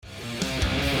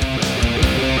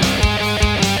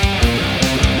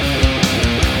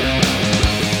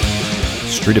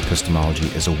street epistemology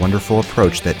is a wonderful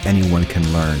approach that anyone can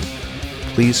learn.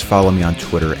 Please follow me on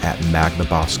Twitter at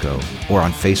MagnaBosco or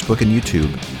on Facebook and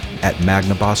YouTube at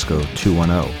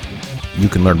MagnaBosco210. You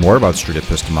can learn more about street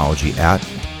epistemology at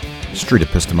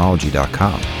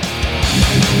streetepistemology.com.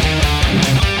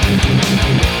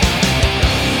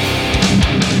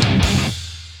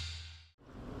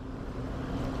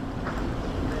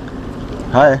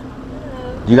 Hi.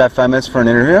 You got 5 minutes for an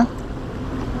interview?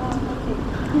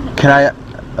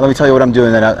 Let me tell you what I'm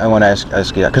doing, then I want to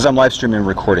ask you, because I'm live streaming and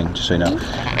recording, just so you know.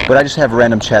 But I just have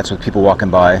random chats with people walking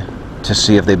by to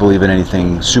see if they believe in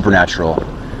anything supernatural.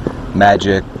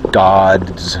 Magic,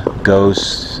 gods,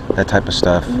 ghosts, that type of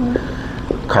stuff.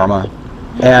 Karma.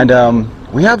 And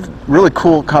we have really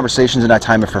cool conversations, and I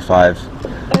time it for 5.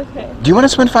 Okay. Do you want to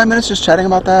spend 5 minutes just chatting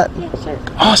about that? Yeah, sure.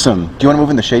 Awesome. Do you want to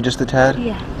move in the shade just a tad?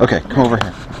 Yeah. Okay, come over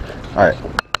here. All right.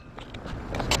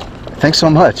 Thanks so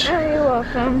much. Oh, you're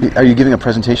welcome. Are you giving a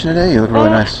presentation today? You look really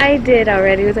nice. I did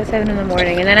already. It was at 7 in the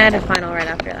morning, and then I had a final right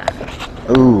after that.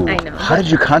 Ooh. I know. How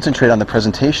did you concentrate on the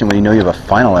presentation when you know you have a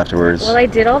final afterwards? Well, I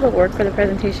did all the work for the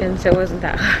presentation, so it wasn't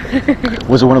that hard.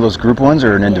 Was it one of those group ones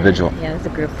or an individual? Yeah, it was a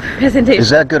group presentation. Is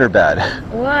that good or bad?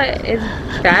 Well, it's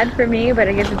bad for me, but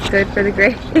I guess it's good for the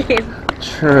grade.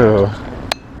 True.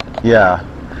 Yeah.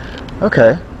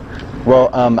 Okay.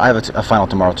 Well, I have a final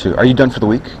tomorrow too. Are you done for the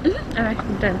week? All right,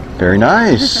 I'm done. Very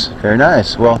nice. Very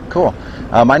nice. Well, cool.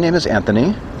 My name is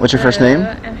Anthony. What's your first name?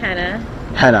 I'm Hannah.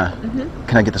 Hannah.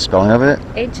 Can I get the spelling of it?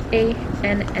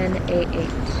 Hannah.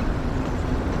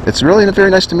 It's really very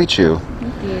nice to meet you.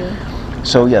 Thank you.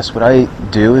 So yes, what I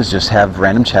do is just have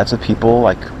random chats with people,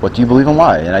 like, what do you believe and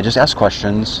why? And I just ask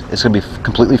questions. It's going to be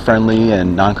completely friendly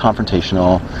and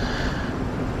non-confrontational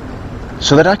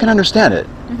so that I can understand it.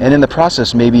 And in the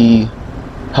process, maybe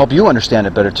help you understand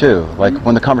it better too. Like,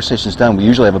 when the conversation's done, we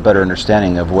usually have a better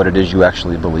understanding of what it is you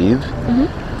actually believe. Do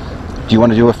you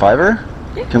want to do a 5er?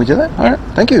 Yeah. Can we do that? All right,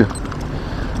 thank you.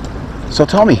 So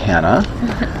tell me, Hannah,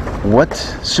 what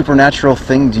supernatural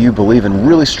thing do you believe in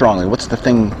really strongly? What's the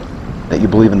thing that you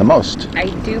believe in the most? I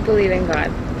do believe in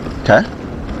God. Okay.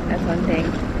 That's one thing.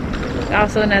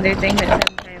 Also, another thing that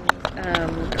sometimes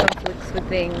conflicts with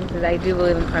things is I do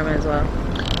believe in karma as well.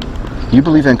 You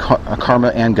believe in karma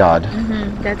and God.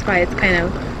 That's why it's kind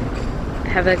of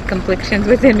have like conflictions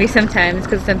within me sometimes,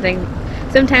 because sometimes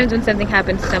when something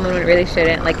happens to someone when it really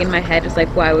shouldn't, like in my head it's like,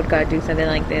 why would God do something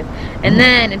like this? And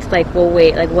then it's like, well,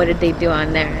 wait, like what did they do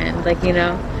on their end? Like, you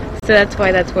know? So that's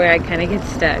where I kind of get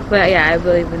stuck. But yeah, I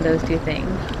believe in those two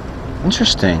things.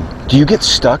 Interesting. Do you get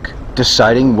stuck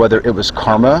deciding whether it was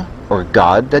karma or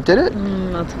God that did it?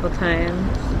 Multiple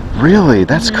times. Really?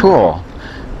 That's cool.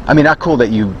 I mean, not cool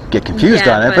that you get confused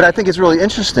on it, but I think it's really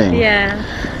interesting. Yeah.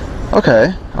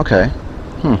 Okay.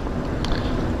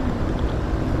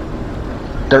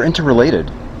 They're interrelated,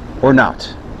 or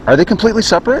not? Are they completely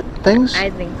separate things?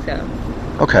 I think so.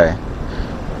 Okay.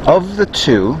 Of the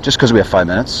two, just because we have 5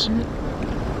 minutes,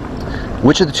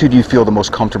 which of the two do you feel the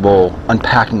most comfortable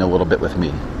unpacking a little bit with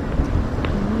me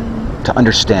to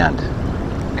understand?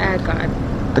 God.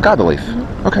 The God belief.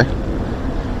 Okay.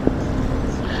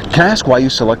 Can I ask why you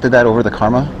selected that over the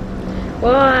karma?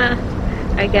 Well,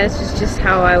 I guess it's just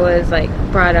how I was like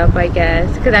brought up, I guess,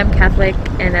 because I'm Catholic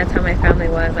and that's how my family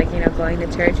was, like, you know, going to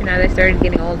church. And as I started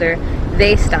getting older,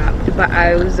 they stopped, but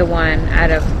I was the one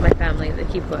out of my family that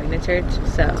keep going to church.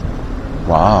 So.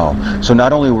 Wow. So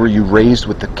not only were you raised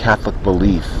with the Catholic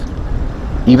belief,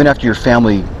 even after your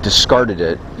family discarded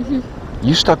it,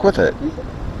 you stuck with it.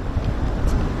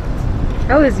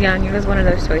 I was young. It was one of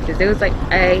those choices. It was like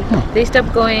they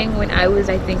stopped going when I was,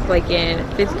 I think, like in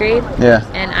 5th grade. Yeah.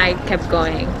 And I kept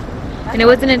going. And it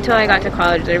wasn't until I got to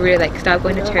college that I really like stopped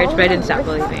going to church, but I didn't stop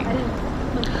believing.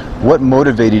 What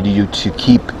motivated you to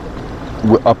keep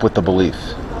up with the belief?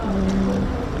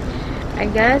 I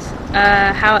guess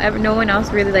however, no one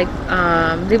else really they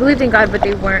believed in God, but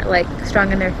they weren't like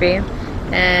strong in their faith.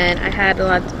 And I had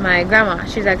my grandma,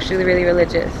 she's actually really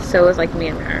religious, so it was like me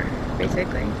and her,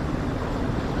 basically.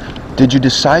 Did you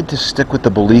decide to stick with the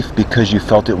belief because you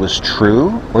felt it was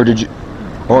true, or did you,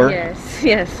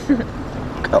 Yes.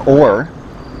 or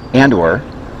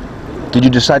did you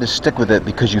decide to stick with it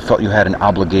because you felt you had an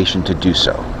obligation to do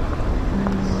so?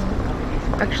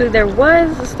 Actually, there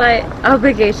was a slight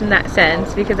obligation in that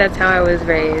sense, because that's how I was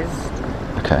raised.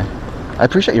 Okay. I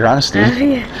appreciate your honesty.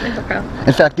 Yeah, no problem.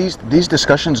 In fact, these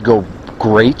discussions go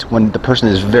great when the person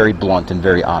is very blunt and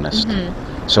very honest.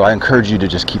 So I encourage you to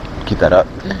just keep that up.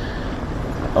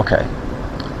 Okay.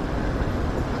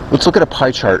 Let's look at a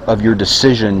pie chart of your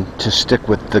decision to stick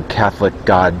with the Catholic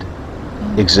God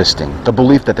existing, the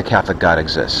belief that the Catholic God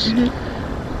exists.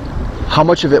 How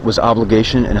much of it was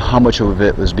obligation and how much of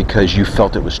it was because you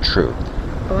felt it was true?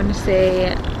 I want to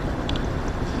say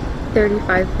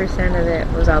 35% of it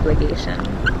was obligation.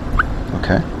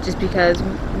 Okay. Just because,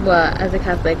 well, as a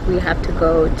Catholic, we have to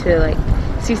go to like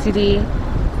CCD,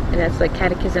 and that's like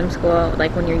catechism school.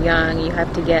 Like when you're young, you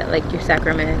have to get like your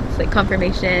sacraments, like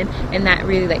confirmation, and that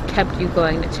really like kept you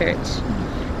going to church.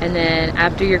 And then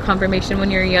after your confirmation when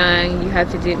you're young, you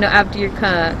have to do, no, after your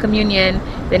communion,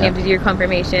 then you have to do your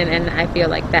confirmation, and I feel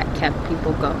like that kept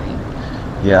people going.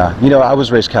 Yeah, you know, I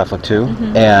was raised Catholic too,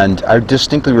 and I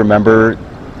distinctly remember,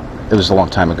 it was a long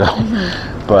time ago,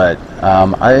 but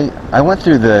I went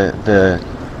through the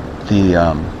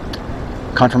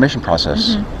confirmation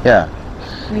process. Yeah.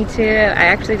 Me too. I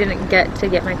actually didn't get to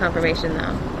get my confirmation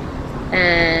though.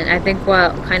 And I think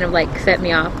what kind of like set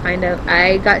me off,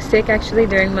 I got sick actually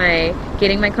during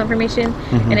getting my confirmation,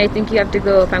 and I think you have to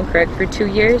go, if I'm correct, for 2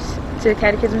 years to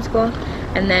catechism school.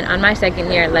 And then on my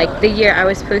second year, like the year I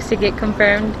was supposed to get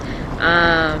confirmed,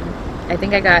 I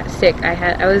think I got sick.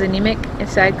 I was anemic, and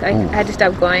so I had to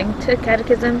stop going to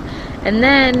catechism. And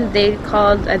then they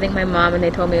called, I think, my mom, and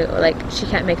they told me like she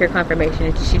can't make her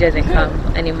confirmation, she doesn't come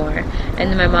anymore. And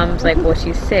then my mom was like, well,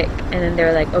 she's sick. And then they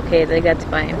were like, okay, like that's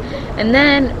fine. And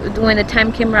then when the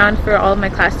time came around for all of my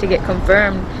class to get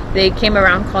confirmed, they came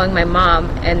around calling my mom,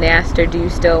 and they asked her, do you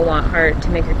still want her to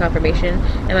make her confirmation?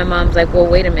 And my mom's like, well,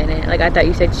 wait a minute, like I thought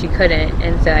you said she couldn't.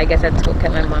 And so I guess that's what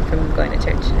kept my mom from going to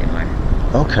church anymore.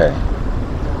 Okay.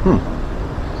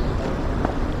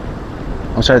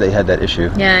 I'm sorry that you had that issue.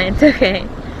 Yeah, it's okay.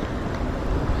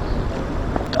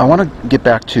 I want to get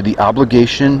back to the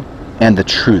obligation and the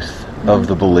truth of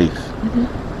the belief.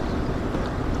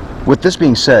 With this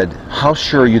being said, how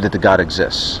sure are you that the God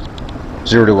exists?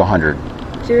 0 to 100.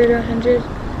 0 to 100,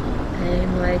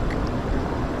 I'm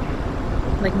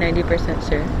like 90%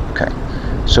 sure. Okay.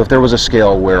 So if there was a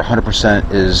scale where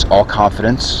 100% is all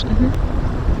confidence,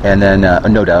 and then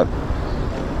no doubt,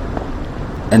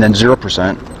 and then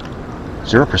 0%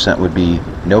 would be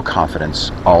no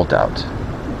confidence, all doubt.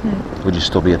 Would you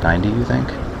still be at 90, you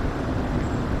think?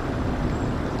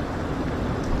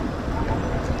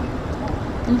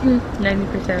 Mm-hmm.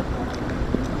 90%.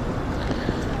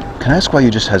 Can I ask why you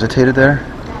just hesitated there?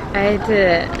 I had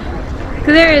to,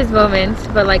 because there is moments,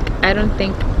 but like I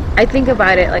think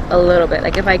about it like a little bit.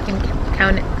 Like if I can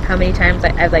count how many times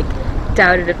I've like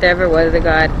doubted if there ever was a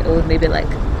God, it would maybe like,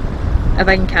 if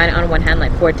I can count it on one hand,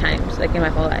 like 4 times, like in my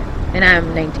whole life. And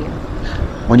I'm 19.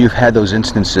 When you've had those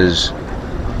instances,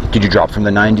 did you drop from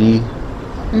the 90,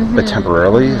 but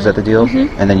temporarily? Is that the deal?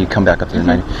 And then you come back up to the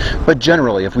 90. But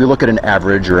generally, if we look at an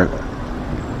average, or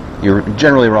you're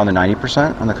generally around the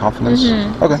 90% on the confidence?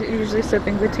 Okay. It's usually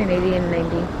slipping between 80 and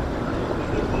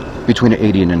 90. Between an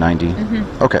 80 and a 90?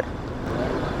 Okay.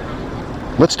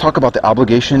 Let's talk about the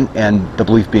obligation and the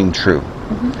belief being true.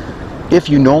 If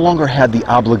you no longer had the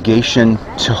obligation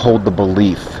to hold the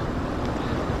belief,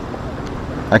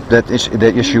 like that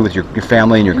issue with your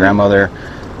family and your grandmother,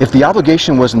 if the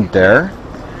obligation wasn't there,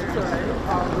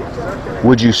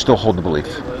 would you still hold the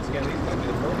belief?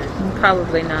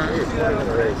 Probably not.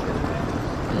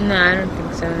 No, I don't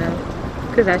think so, no.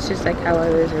 Because that's just like how I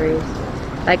was raised.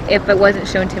 Like if it wasn't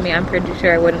shown to me, I'm pretty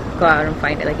sure I wouldn't go out and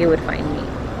find it. Like it would find me.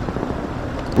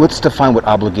 Let's define what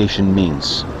obligation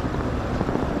means.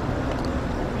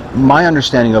 My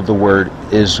understanding of the word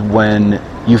is when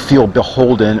you feel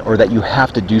beholden, or that you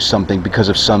have to do something because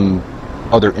of some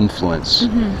other influence.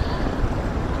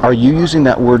 Are you using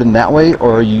that word in that way,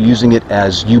 or are you using it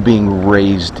as you being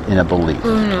raised in a belief?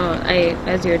 Oh no,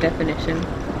 as your definition.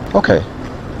 Okay.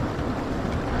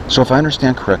 So if I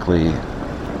understand correctly,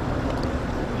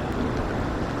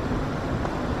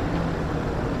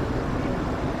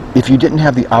 if you didn't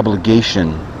have the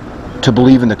obligation to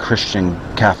believe in the Christian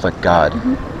Catholic God,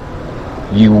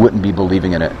 you wouldn't be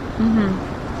believing in it.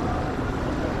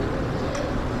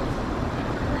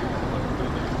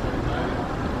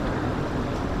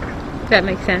 That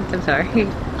makes sense, I'm sorry.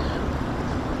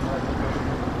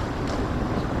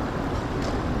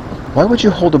 Why would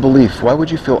you hold a belief? Why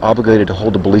would you feel obligated to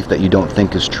hold a belief that you don't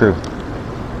think is true?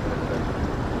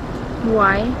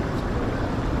 Why?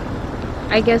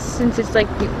 I guess since it's like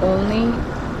the only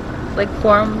like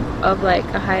form of like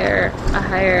a higher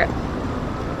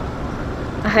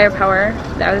power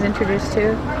that I was introduced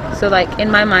to. So like in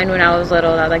my mind when I was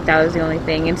little, that was the only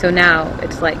thing. And so now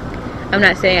it's like, I'm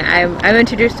not saying I'm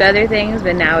introduced to other things,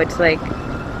 but now it's like,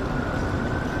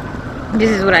 this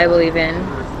is what I believe in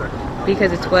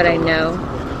because it's what I know.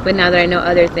 But now that I know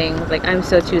other things, like I'm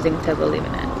still choosing to believe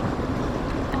in it.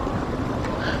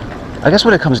 I guess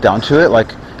when it comes down to it,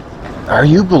 like Are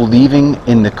you believing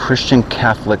in the Christian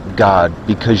Catholic God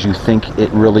because you think it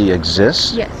really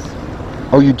exists? Yes.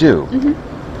 Oh, you do? Mm-hmm.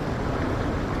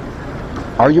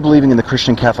 Are you believing in the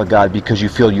Christian Catholic God because you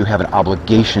feel you have an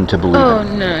obligation to believe Oh, in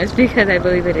it? no, it's because I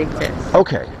believe it exists.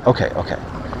 Okay.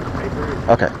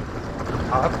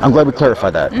 I'm glad we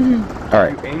clarified that. Mm-hmm. All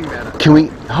right.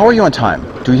 How are you on time?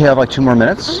 Do we have like 2 more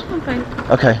minutes? I'm fine.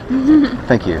 Okay.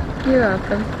 Thank you. You're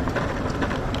welcome.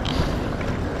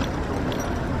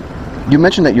 You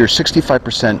mentioned that you're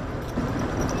 65%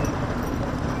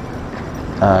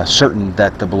 certain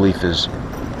that the belief is...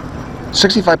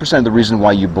 65% of the reason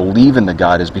why you believe in the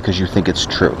God is because you think it's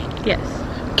true. Yes.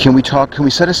 Can we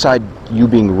set aside you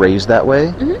being raised that way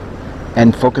Mm-hmm.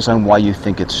 and focus on why you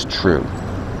think it's true?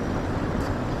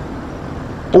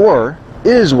 Or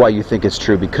is why you think it's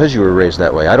true because you were raised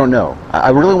that way? I don't know. I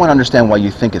really want to understand why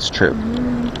you think it's true.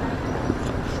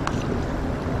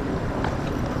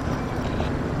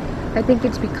 I think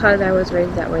it's because I was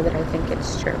raised that way that I think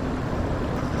it's true.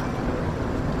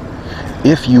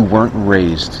 If you weren't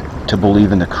raised to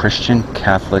believe in the Christian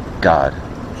Catholic God,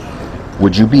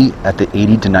 would you be at the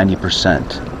 80 to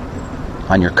 90%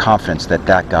 on your confidence that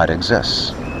that God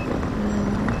exists?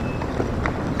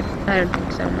 I don't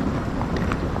think so, no.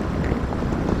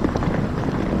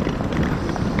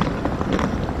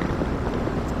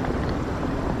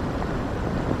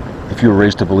 If you were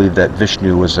raised to believe that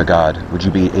Vishnu was a God, would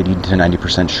you be 80 to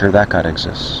 90% sure that God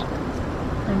exists?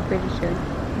 I'm pretty sure.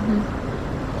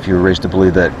 Mm-hmm. If you were raised to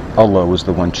believe that Allah was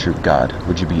the one true God,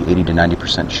 would you be 80 to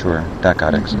 90% sure that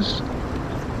God exists?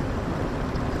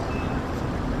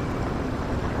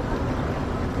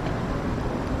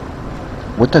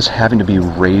 What does having to be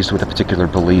raised with a particular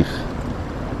belief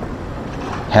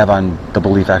have on the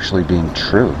belief actually being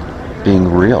true, being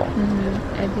real?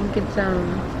 I think it's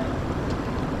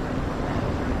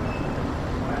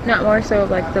not more so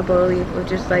like the belief, but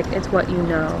just like it's what you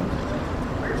know.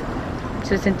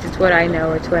 So since it's what I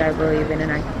know, it's what I believe in,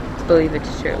 and I believe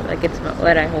it's true. Like it's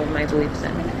what I hold my beliefs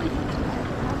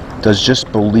in. Does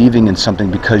just believing in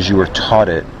something because you were taught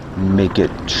it make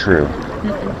it true?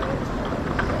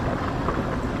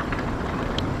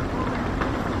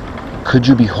 Could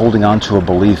you be holding on to a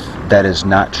belief that is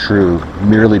not true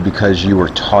merely because you were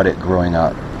taught it growing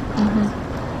up?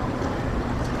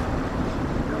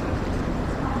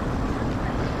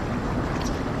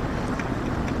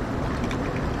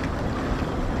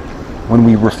 When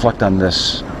we reflect on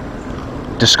this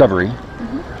discovery,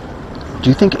 do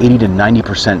you think 80 to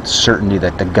 90% certainty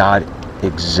that the God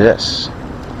exists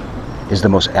is the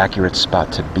most accurate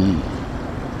spot to be?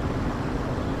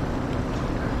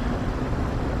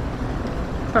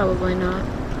 Probably not.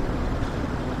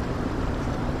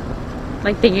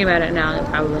 Like thinking about it now,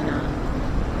 probably not.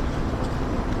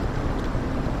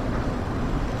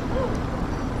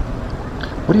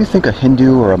 What do you think a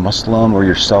Hindu or a Muslim or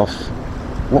yourself,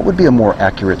 what would be a more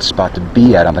accurate spot to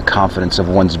be at on the confidence of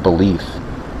one's belief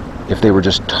if they were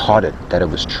just taught it that it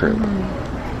was true?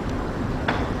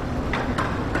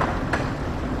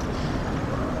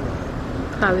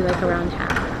 Probably like around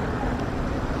half.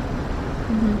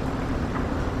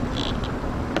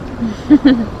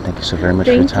 Thank you so very much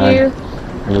for your time. Thank you.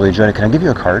 I really enjoyed it. Can I give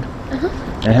you a card?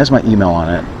 And it has my email on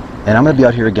it. And I'm going to be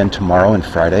out here again tomorrow and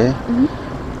Friday.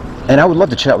 And I would love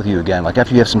to chat with you again, like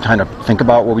after you have some time to think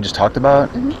about what we just talked about.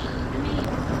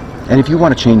 And if you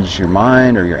want to change your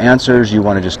mind or your answers, you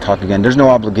want to just talk again, there's no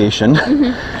obligation.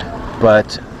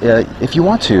 But if you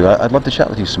want to, I'd love to chat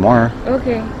with you some more.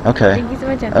 Okay. Okay. Thank you so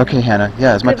much, Anthony. Okay, Hannah.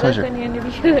 Yeah, it's my Good luck pleasure. on your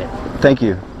interview. Thank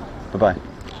you. Bye-bye.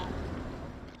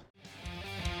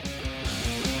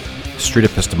 Street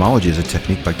epistemology is a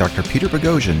technique by Dr. Peter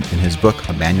Boghossian in his book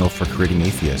A Manual for Creating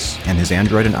Atheists and his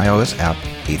Android and iOS app,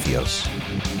 Atheos.